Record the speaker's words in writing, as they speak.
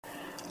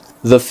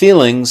The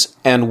feelings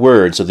and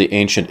words of the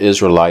ancient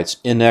Israelites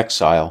in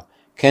exile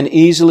can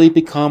easily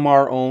become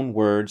our own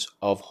words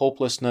of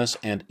hopelessness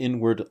and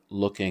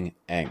inward-looking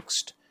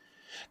angst.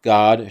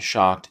 God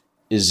shocked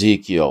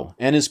Ezekiel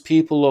and his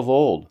people of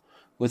old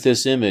with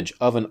this image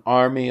of an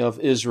army of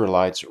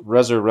Israelites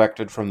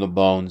resurrected from the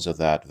bones of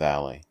that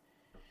valley.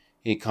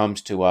 He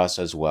comes to us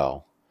as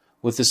well,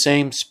 with the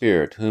same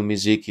Spirit whom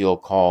Ezekiel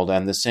called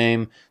and the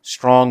same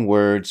strong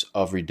words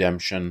of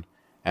redemption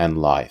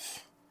and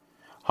life.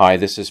 Hi,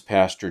 this is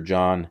Pastor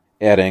John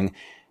Edding.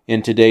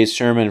 In today's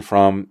sermon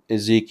from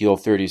Ezekiel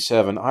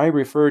 37, I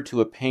refer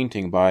to a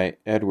painting by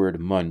Edward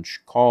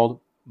Munch called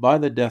By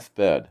the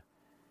Deathbed.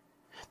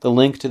 The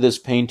link to this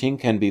painting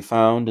can be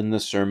found in the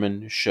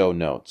sermon show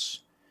notes.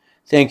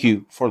 Thank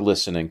you for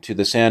listening to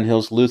the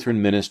Sandhills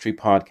Lutheran Ministry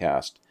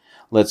podcast.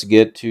 Let's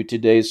get to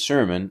today's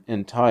sermon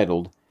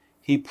entitled,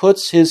 He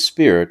Puts His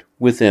Spirit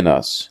Within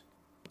Us.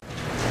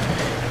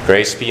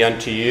 Grace be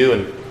unto you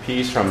and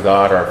peace from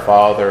God our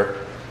Father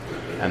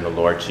and the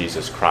Lord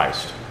Jesus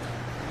Christ.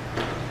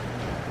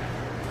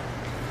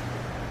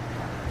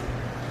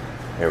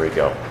 Here we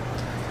go.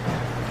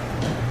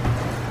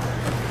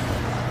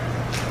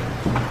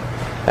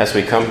 As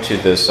we come to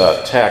this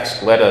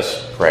text, let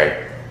us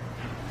pray.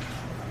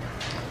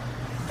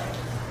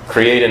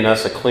 Create in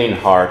us a clean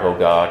heart, O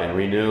God, and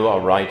renew a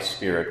right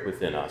spirit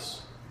within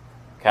us.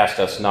 Cast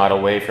us not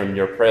away from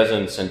your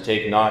presence, and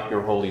take not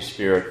your Holy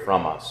Spirit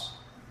from us.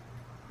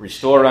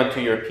 Restore unto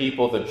your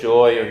people the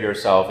joy of your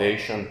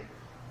salvation,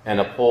 and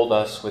uphold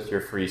us with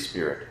your free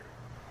spirit.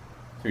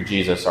 Through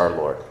Jesus our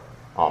Lord.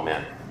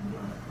 Amen.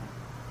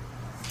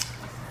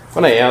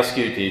 When I ask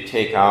you to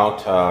take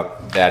out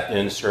that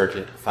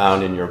insert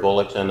found in your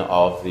bulletin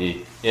of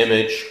the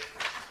image,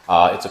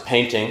 it's a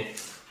painting.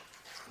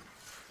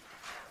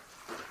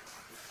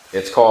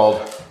 It's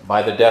called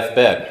By the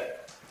Deathbed.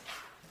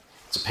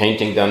 It's a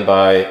painting done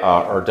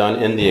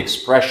done in the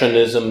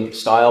Expressionism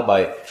style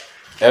by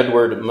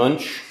Edward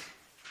Munch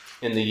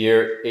in the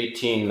year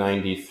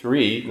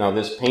 1893. Now,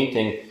 this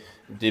painting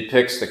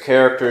depicts the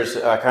characters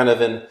kind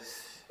of in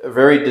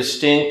very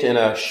distinct in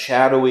a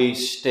shadowy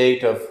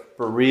state of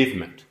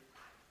bereavement.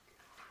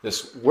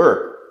 This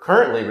work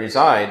currently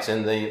resides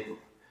in the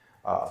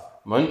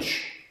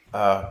Munch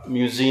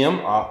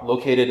Museum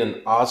located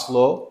in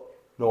Oslo,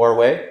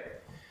 Norway.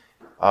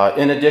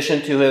 In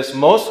addition to his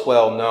most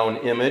well-known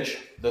image,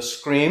 the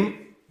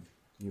Scream,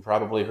 you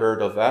probably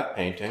heard of that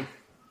painting,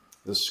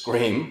 the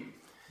Scream,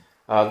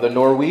 the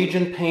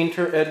Norwegian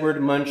painter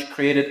Edvard Munch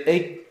created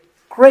a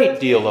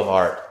great deal of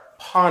art,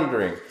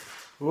 pondering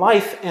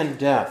life and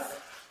death.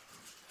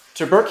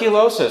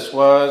 Tuberculosis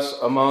was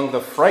among the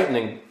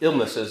frightening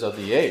illnesses of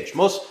the age.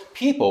 Most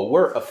people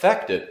were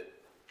affected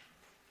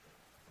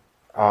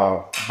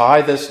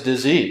by this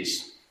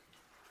disease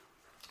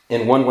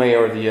in one way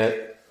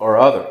or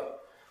other.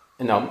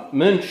 And now,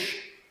 Munch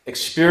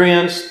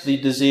experienced the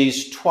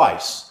disease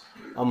twice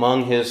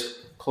among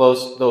those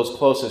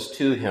closest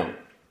to him,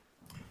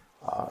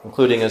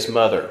 including his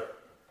mother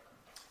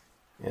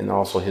and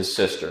also his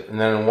sister. And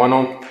then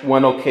on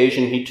one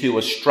occasion, he too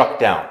was struck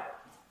down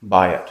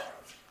by it.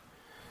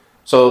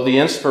 So the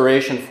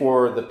inspiration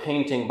for the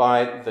painting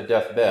By the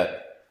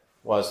Deathbed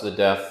was the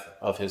death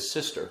of his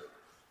sister,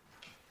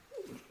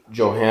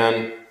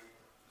 Johanne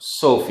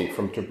Sophie,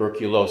 from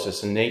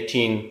tuberculosis in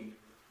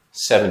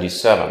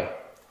 1877.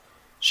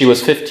 She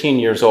was 15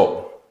 years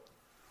old.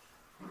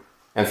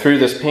 And through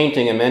this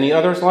painting and many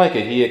others like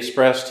it, he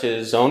expressed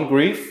his own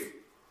grief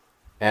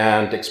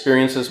and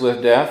experiences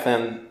with death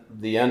and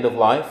the end of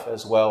life,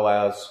 as well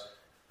as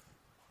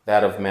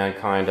that of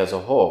mankind as a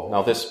whole.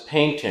 Now, this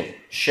painting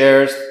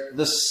shares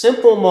the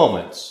simple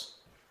moments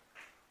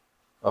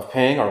of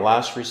paying our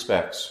last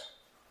respects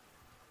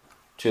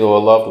to a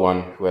loved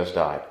one who has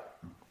died.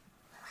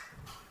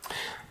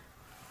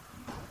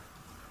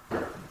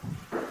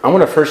 I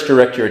want to first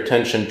direct your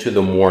attention to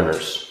the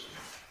mourners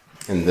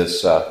in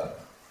this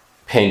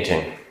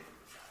painting,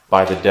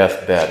 By the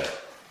Deathbed.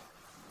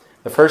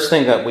 The first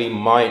thing that we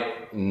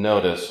might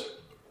notice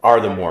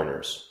are the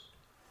mourners.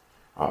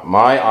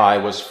 My eye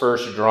was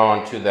first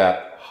drawn to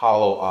that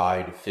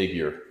hollow-eyed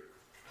figure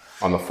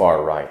on the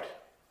far right,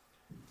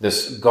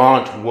 this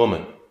gaunt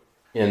woman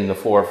in the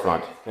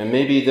forefront. And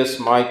maybe this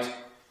might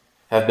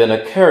have been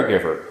a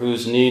caregiver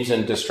whose needs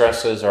and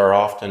distresses are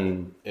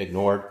often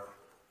ignored.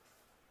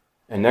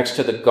 And next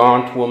to the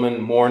gaunt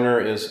woman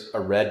mourner is a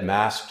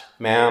red-masked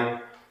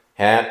man,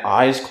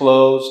 eyes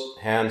closed,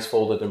 hands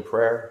folded in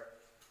prayer.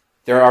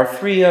 There are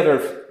three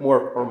other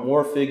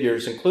more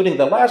figures, including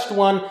the last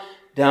one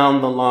down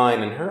the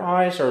line, and her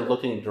eyes are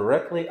looking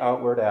directly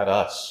outward at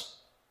us.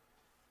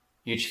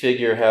 Each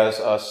figure has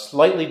a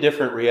slightly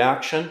different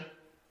reaction.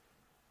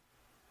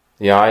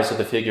 The eyes of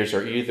the figures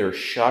are either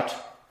shut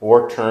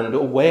or turned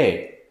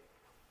away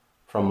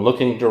from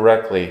looking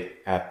directly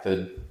at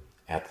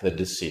the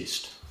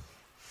deceased.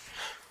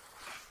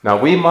 Now,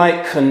 we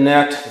might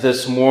connect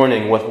this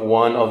mourning with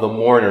one of the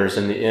mourners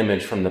in the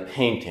image from the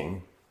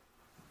painting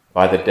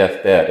By the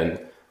Deathbed. And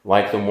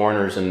like the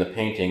mourners in the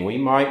painting, we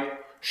might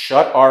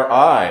shut our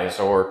eyes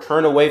or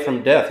turn away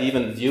from death.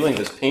 Even viewing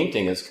this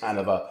painting is kind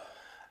of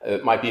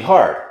it might be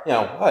hard.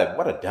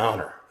 What a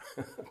downer,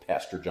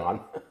 Pastor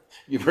John.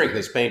 You bring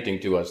this painting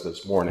to us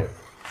this morning.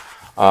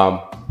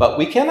 But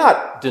we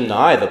cannot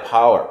deny the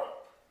power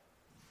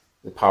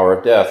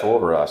of death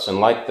over us. And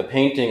like the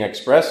painting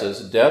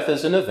expresses, death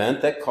is an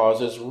event that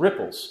causes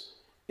ripples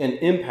and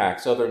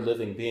impacts other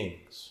living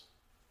beings.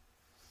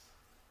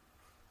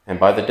 And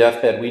by the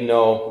deathbed, we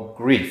know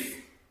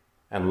grief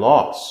and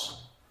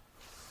loss.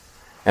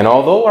 And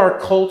although our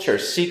culture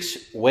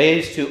seeks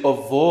ways to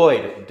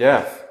avoid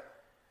death,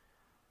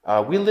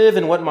 we live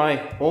in what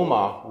my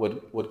Oma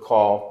would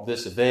call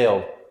this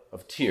veil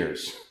of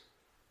tears.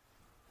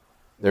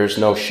 There's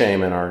no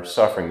shame in our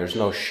suffering. There's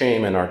no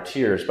shame in our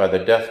tears by the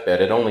deathbed.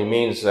 It only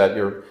means that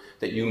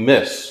you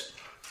miss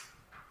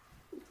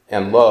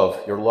and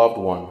love your loved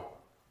one.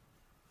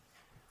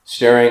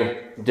 Staring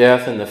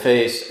death in the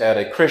face at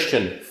a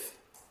Christian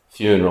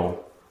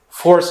funeral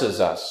forces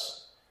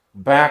us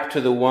back to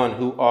the one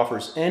who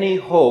offers any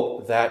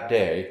hope that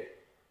day,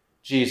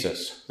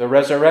 Jesus, the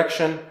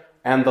resurrection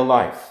and the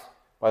life,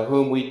 by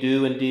whom we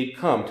do indeed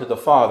come to the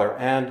Father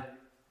and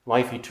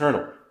life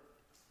eternal.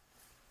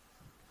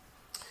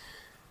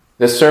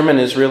 This sermon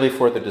is really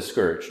for the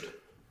discouraged.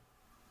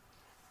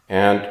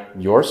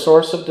 And your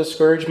source of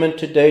discouragement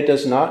today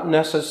does not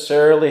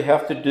necessarily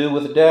have to do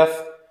with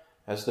death,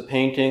 as the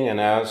painting and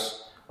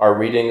as our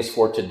readings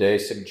for today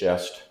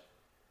suggest.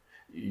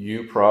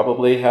 You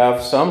probably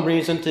have some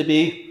reason to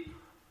be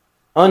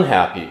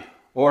unhappy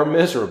or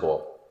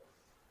miserable.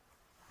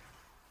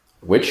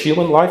 Which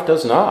human life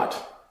does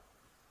not?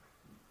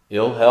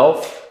 Ill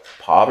health,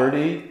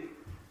 poverty,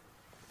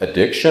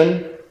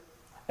 addiction,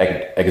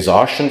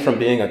 exhaustion from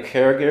being a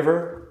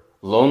caregiver,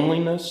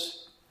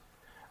 loneliness,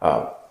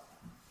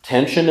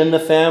 tension in the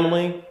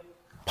family,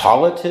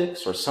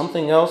 politics, or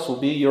something else will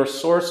be your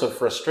source of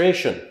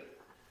frustration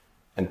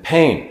and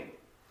pain.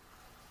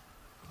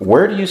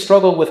 Where do you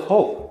struggle with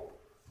hope?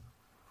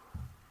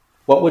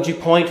 What would you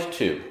point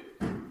to?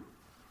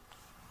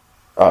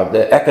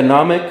 The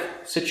economic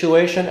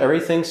situation,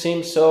 everything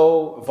seems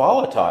so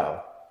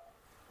volatile.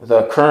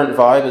 The current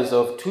vibe is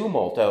of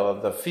tumult.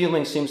 The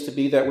feeling seems to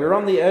be that we're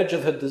on the edge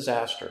of a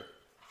disaster.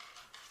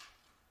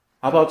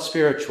 How about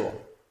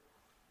spiritual?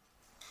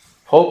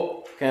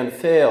 Hope can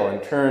fail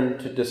and turn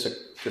to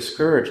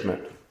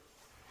discouragement.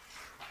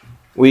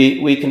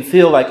 We can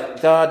feel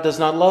like God does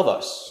not love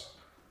us.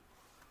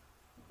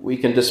 We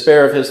can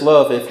despair of his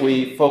love if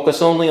we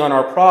focus only on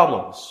our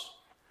problems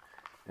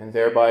and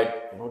thereby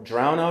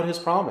drown out his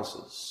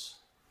promises.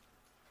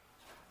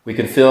 We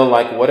can feel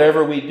like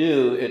whatever we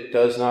do, it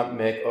does not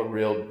make a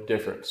real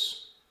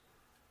difference.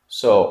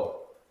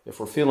 So, if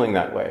we're feeling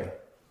that way,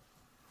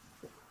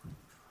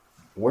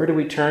 where do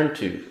we turn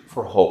to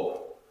for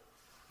hope?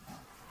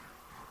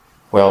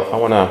 Well, I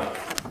want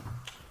to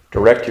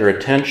direct your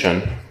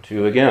attention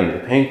to, again, the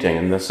painting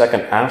and the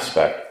second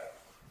aspect.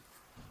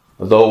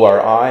 Though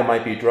our eye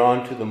might be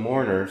drawn to the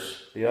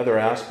mourners, the other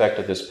aspect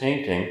of this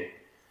painting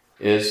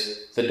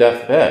is the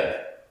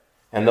deathbed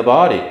and the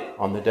body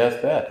on the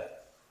deathbed.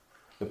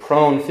 The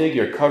prone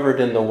figure covered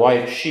in the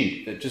white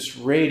sheet that just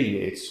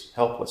radiates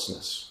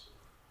helplessness.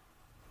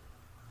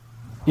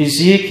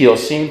 Ezekiel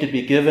seemed to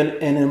be given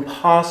an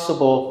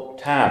impossible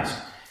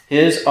task.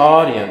 His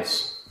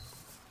audience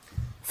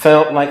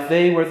felt like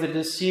they were the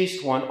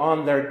deceased one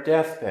on their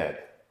deathbed.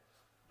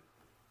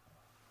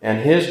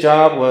 And his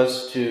job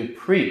was to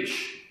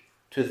preach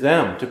to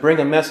them, to bring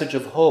a message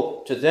of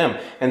hope to them.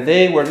 And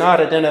they were not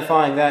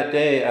identifying that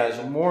day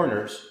as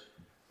mourners,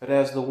 but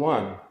as the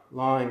one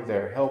lying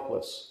there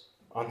helpless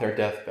on their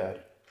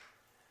deathbed.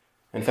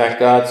 In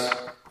fact,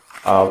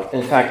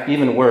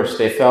 even worse,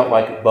 they felt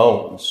like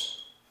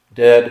bones,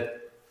 dead,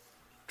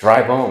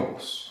 dry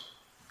bones.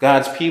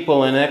 God's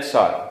people in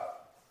exile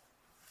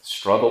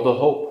struggled to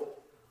hope.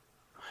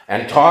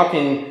 And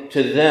talking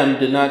to them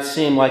did not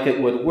seem like it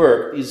would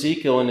work.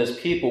 Ezekiel and his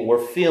people were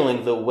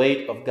feeling the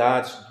weight of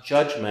God's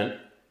judgment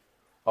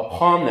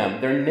upon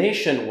them. Their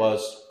nation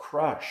was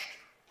crushed.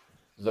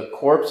 The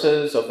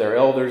corpses of their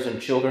elders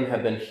and children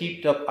had been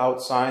heaped up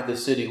outside the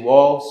city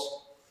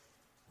walls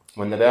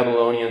when the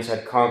Babylonians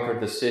had conquered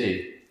the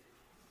city.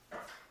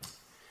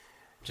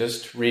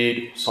 Just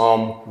read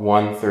Psalm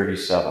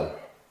 137.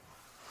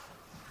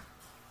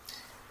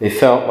 They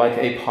felt like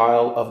a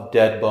pile of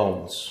dead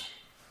bones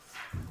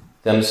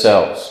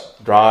themselves,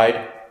 dried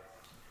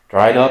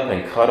up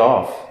and cut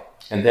off.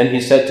 And then he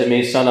said to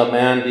me, Son of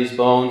man, these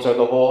bones are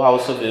the whole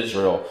house of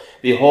Israel.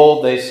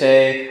 Behold, they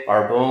say,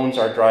 our bones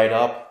are dried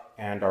up,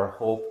 and our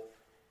hope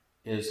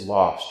is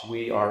lost.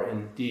 We are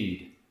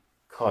indeed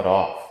cut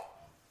off.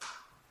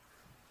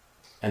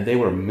 And they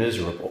were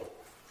miserable.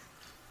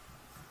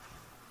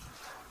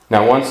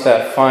 Now, once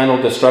that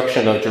final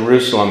destruction of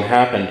Jerusalem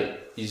happened,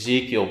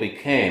 Ezekiel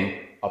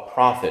became a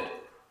prophet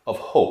of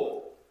hope.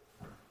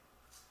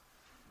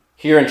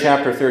 Here in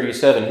chapter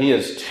 37, he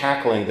is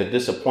tackling the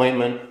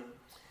disappointment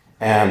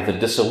and the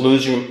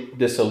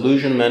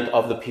disillusionment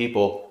of the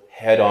people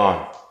head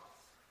on.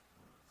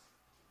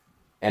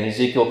 And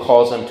Ezekiel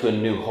calls them to a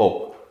new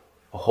hope.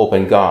 a hope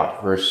in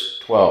God. Verse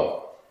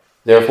 12.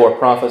 Therefore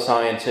prophesy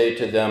and say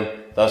to them,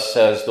 thus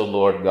says the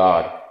Lord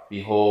God,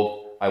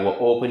 behold, I will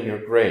open your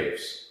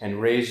graves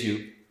and raise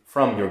you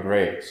from your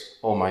graves,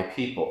 O my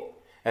people,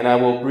 and I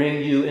will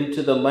bring you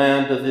into the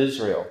land of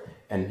Israel,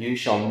 and you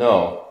shall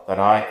know that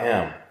I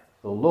am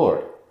the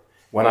Lord.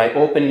 When I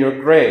open your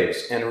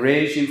graves and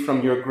raise you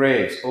from your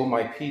graves, O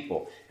my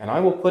people, and I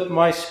will put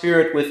my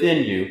spirit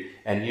within you,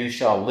 and you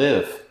shall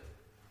live.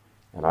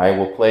 And I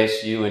will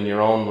place you in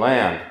your own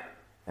land,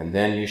 and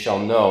then you shall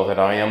know that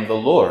I am the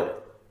Lord.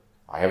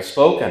 I have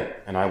spoken,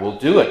 and I will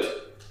do it,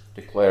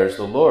 declares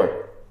the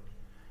Lord.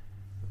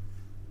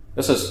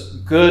 This is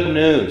good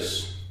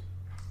news,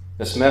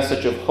 this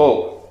message of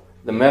hope,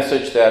 the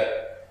message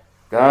that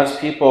God's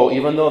people,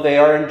 even though they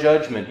are in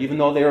judgment, even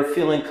though they are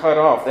feeling cut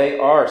off, they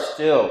are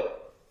still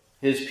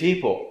his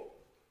people.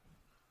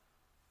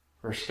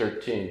 Verse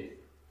 13,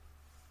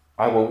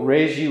 I will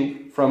raise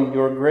you from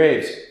your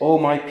graves, O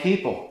my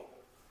people.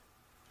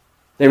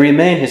 They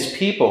remain his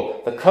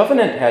people. The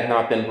covenant had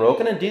not been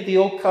broken. Indeed, the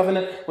old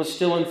covenant was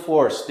still in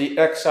force. The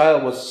exile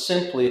was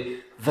simply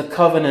the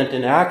covenant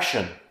in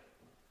action.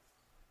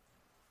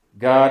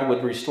 God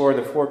would restore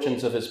the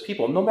fortunes of his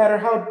people, no matter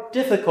how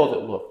difficult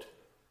it looked.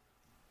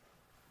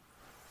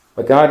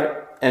 But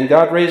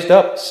God raised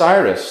up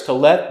Cyrus to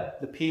let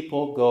the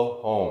people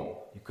go home.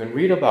 You can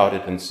read about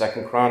it in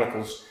 2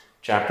 Chronicles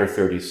chapter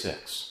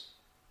 36.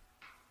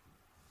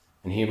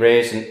 And he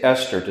raised an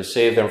Esther to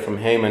save them from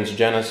Haman's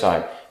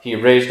genocide. He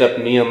raised up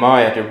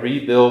Nehemiah to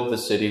rebuild the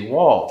city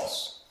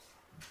walls.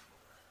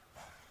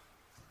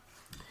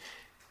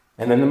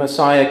 And then the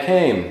Messiah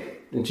came,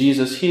 and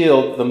Jesus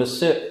healed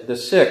the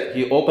sick.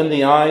 He opened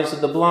the eyes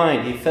of the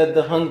blind. He fed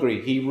the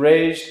hungry. He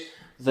raised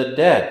the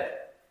dead.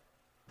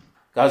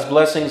 God's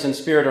blessings in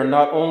spirit are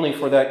not only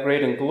for that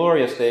great and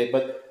glorious day,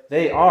 but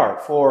they are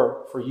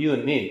for you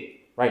and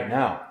me right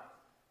now.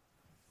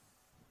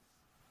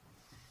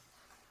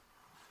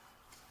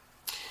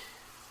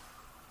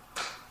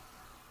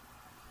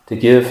 To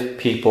give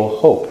people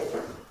hope.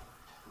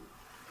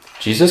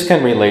 Jesus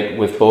can relate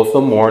with both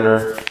the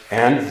mourner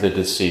and the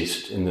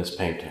deceased in this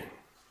painting.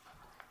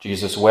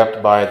 Jesus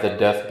wept by the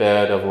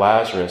deathbed of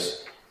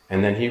Lazarus,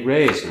 and then he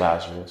raised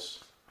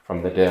Lazarus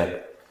from the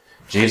dead.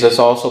 Jesus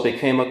also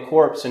became a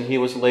corpse, and he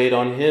was laid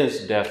on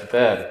his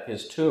deathbed,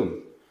 his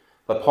tomb.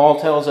 But Paul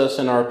tells us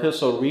in our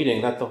epistle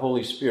reading that the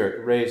Holy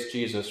Spirit raised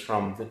Jesus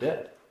from the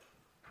dead.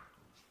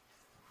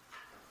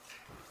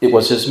 It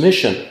was his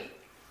mission.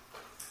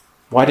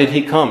 Why did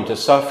he come? To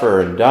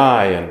suffer and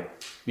die and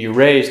be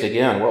raised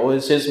again. What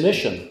was his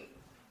mission?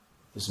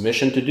 His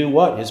mission to do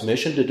what? His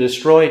mission to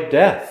destroy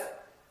death.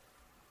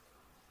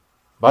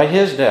 By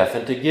his death,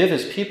 and to give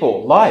his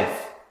people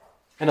life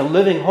and a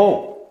living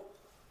hope.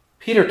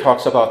 Peter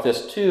talks about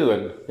this too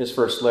in his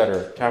first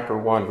letter, chapter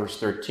 1, verse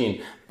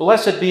 13.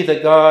 Blessed be the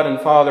God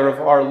and Father of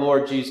our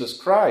Lord Jesus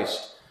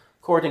Christ.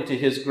 According to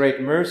his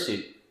great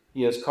mercy,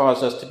 he has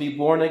caused us to be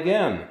born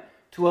again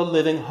to a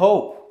living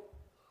hope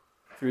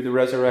through the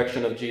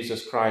resurrection of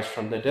Jesus Christ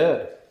from the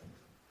dead.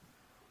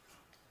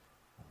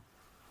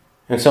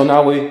 And so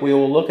now we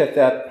will look at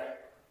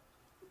that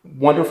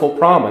wonderful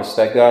promise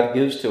that God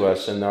gives to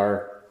us in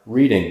our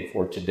reading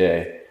for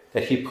today,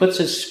 that he puts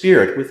his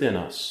Spirit within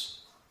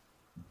us.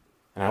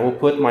 And I will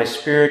put my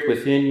Spirit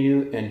within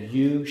you, and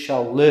you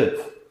shall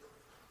live.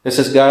 This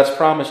is God's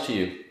promise to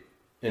you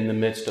in the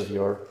midst of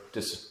your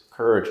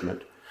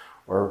discouragement,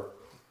 or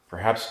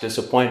perhaps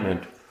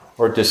disappointment,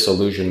 or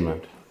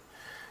disillusionment.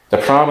 The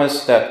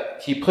promise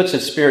that he puts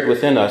his Spirit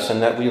within us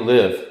and that we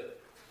live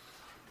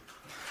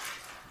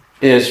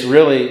is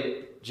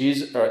really,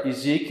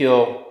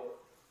 Ezekiel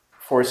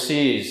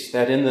foresees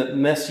that in the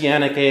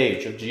Messianic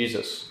age of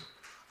Jesus,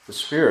 the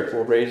Spirit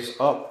will raise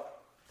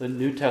up the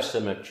New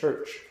Testament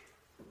church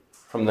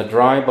from the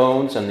dry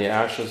bones and the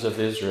ashes of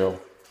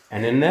Israel.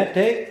 And in that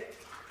day,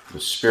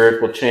 the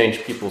Spirit will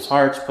change people's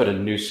hearts, put a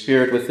new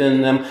spirit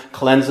within them,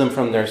 cleanse them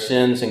from their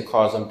sins, and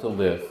cause them to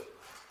live.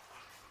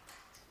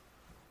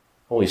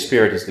 Holy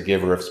Spirit is the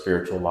giver of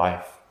spiritual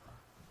life.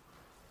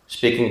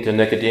 Speaking to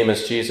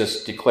Nicodemus,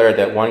 Jesus declared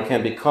that one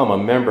can become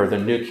a member of the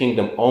new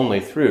kingdom only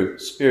through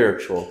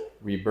spiritual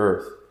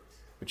rebirth,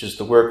 which is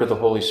the work of the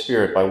Holy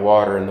Spirit by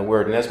water and the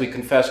Word. And as we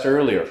confessed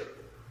earlier,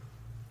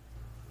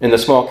 in the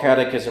small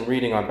catechism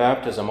reading on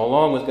baptism,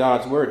 along with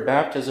God's Word,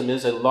 baptism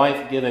is a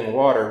life-giving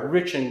water,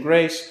 rich in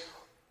grace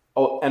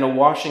and a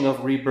washing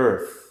of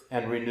rebirth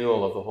and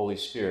renewal of the Holy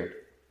Spirit.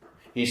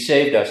 He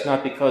saved us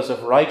not because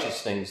of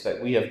righteous things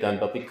that we have done,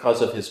 but because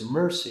of his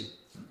mercy.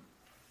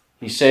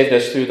 He saved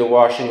us through the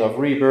washing of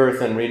rebirth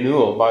and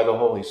renewal by the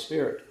Holy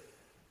Spirit.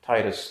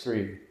 Titus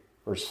 3,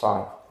 verse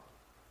 5.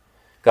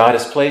 God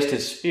has placed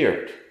his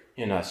Spirit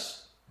in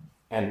us,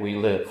 and we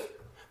live.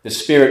 The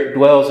Spirit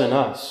dwells in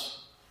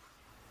us.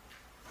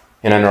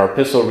 And in our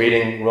epistle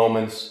reading,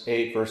 Romans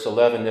 8, verse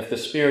 11, if the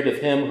Spirit of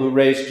him who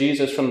raised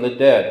Jesus from the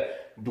dead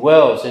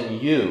dwells in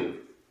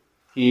you,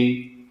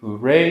 he who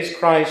raised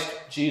Christ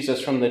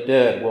Jesus from the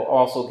dead will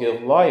also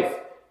give life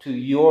to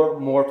your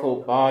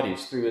mortal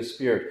bodies through his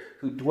Spirit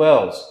who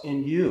dwells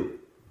in you.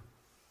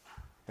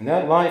 And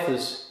that life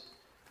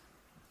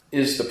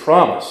is the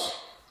promise.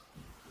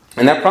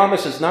 And that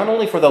promise is not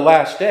only for the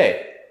last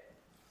day,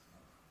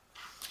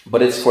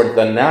 but it's for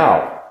the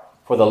now,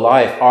 for the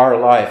life, our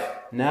life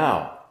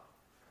now.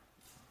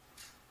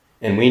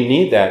 And we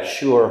need that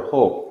sure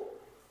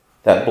hope,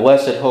 that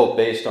blessed hope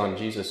based on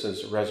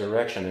Jesus'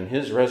 resurrection. And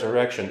his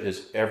resurrection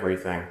is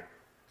everything.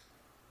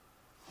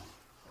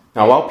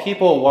 Now, while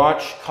people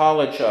watch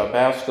college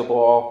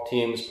basketball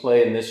teams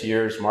play in this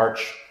year's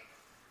March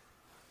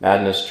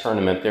Madness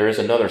tournament, there is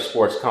another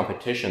sports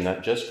competition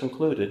that just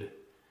concluded,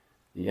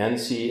 the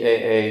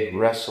NCAA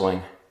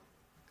wrestling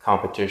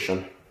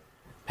competition.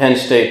 Penn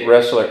State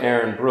wrestler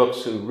Aaron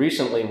Brooks, who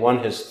recently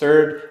won his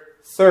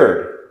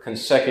third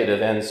consecutive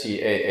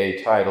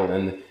NCAA title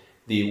in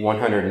the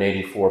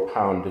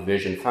 184-pound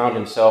division, found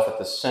himself at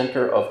the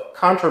center of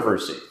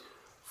controversy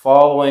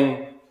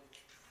following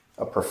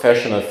a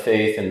profession of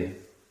faith in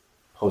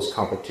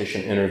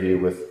post-competition interview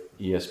with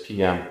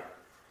ESPN.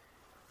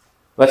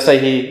 Let's say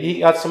he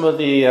got some of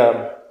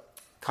the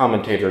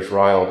commentators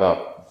riled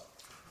up.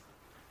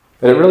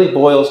 But it really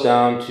boils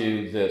down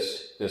to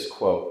this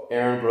quote.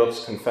 Aaron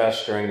Brooks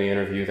confessed during the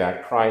interview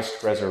that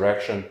Christ's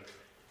resurrection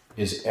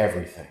is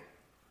everything.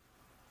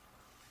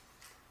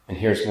 And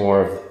here's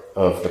more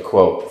of the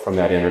quote from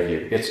that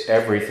interview. It's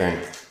everything.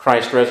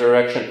 Christ's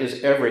resurrection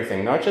is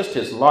everything, not just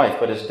his life,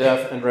 but his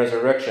death and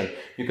resurrection.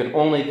 You can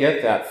only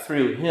get that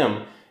through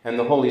him, and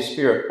the Holy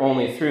Spirit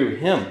only through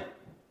him.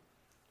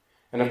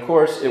 And of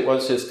course, it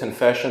was his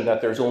confession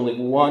that there's only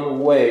one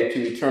way to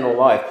eternal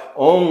life,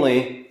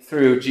 only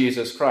through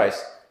Jesus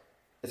Christ.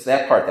 It's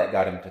that part that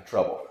got him into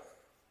trouble.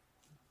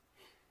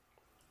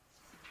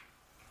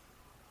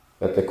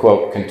 But the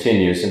quote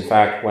continues. In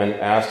fact, when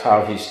asked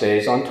how he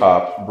stays on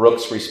top,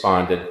 Brooks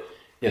responded,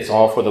 "It's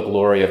all for the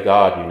glory of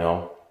God, you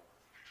know.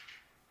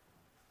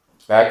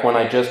 Back when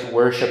I just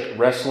worshipped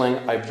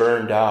wrestling, I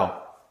burned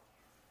out.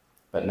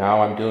 But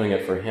now I'm doing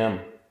it for him.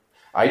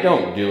 I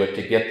don't do it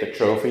to get the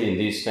trophy and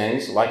these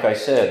things. Like I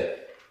said,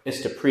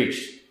 it's to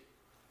preach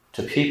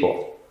to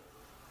people."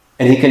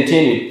 And he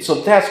continued, so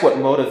that's what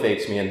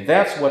motivates me, and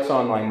that's what's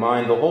on my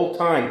mind the whole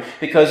time,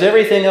 because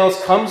everything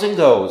else comes and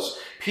goes.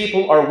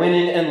 People are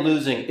winning and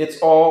losing. It's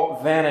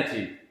all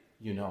vanity,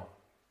 you know.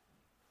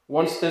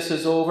 Once this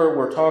is over,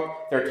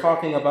 they're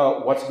talking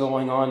about what's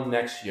going on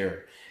next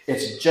year.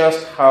 It's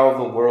just how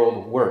the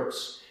world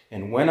works.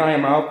 And when I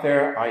am out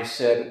there, I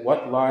said,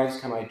 what lives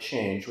can I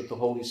change with the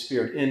Holy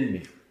Spirit in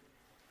me?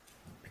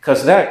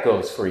 Because that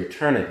goes for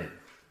eternity.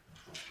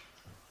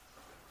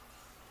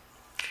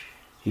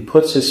 He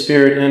puts his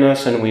Spirit in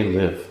us and we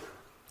live.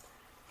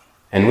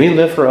 And we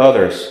live for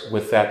others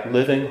with that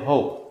living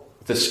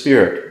hope, the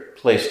Spirit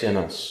placed in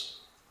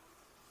us.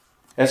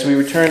 As we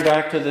return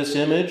back to this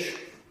image,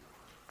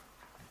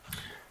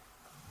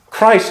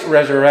 Christ's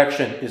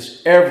resurrection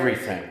is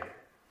everything.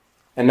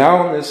 And now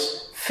on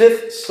this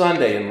 5th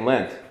Sunday in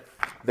Lent,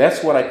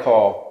 that's what I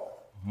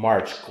call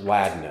March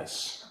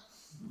Gladness.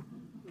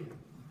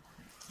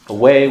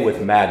 Away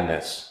with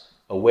madness,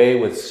 away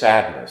with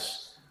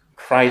sadness.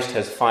 Christ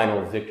has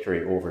final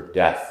victory over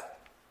death.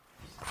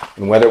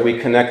 And whether we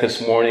connect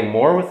this morning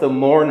more with the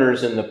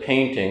mourners in the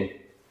painting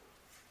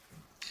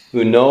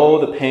who know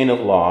the pain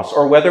of loss,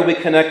 or whether we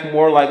connect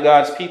more like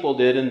God's people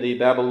did in the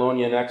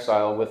Babylonian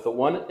exile with the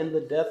one in the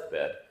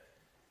deathbed,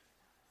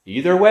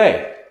 either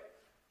way,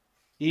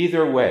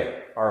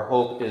 our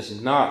hope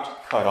is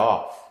not cut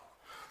off.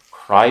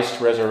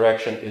 Christ's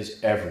resurrection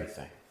is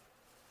everything.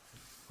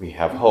 We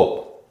have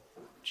hope.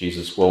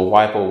 Jesus will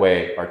wipe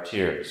away our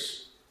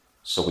tears.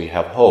 So we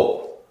have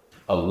hope,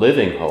 a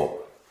living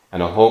hope,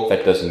 and a hope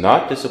that does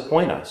not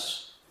disappoint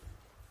us.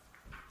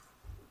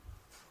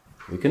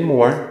 We can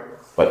mourn,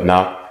 but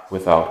not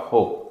without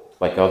hope,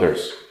 like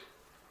others.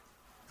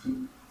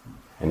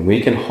 And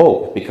we can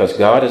hope because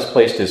God has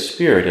placed his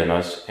Spirit in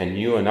us, and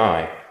you and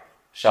I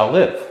shall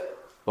live,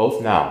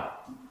 both now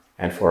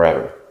and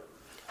forever.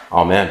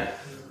 Amen.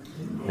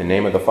 In the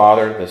name of the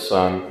Father, the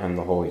Son, and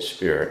the Holy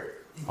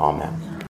Spirit. Amen.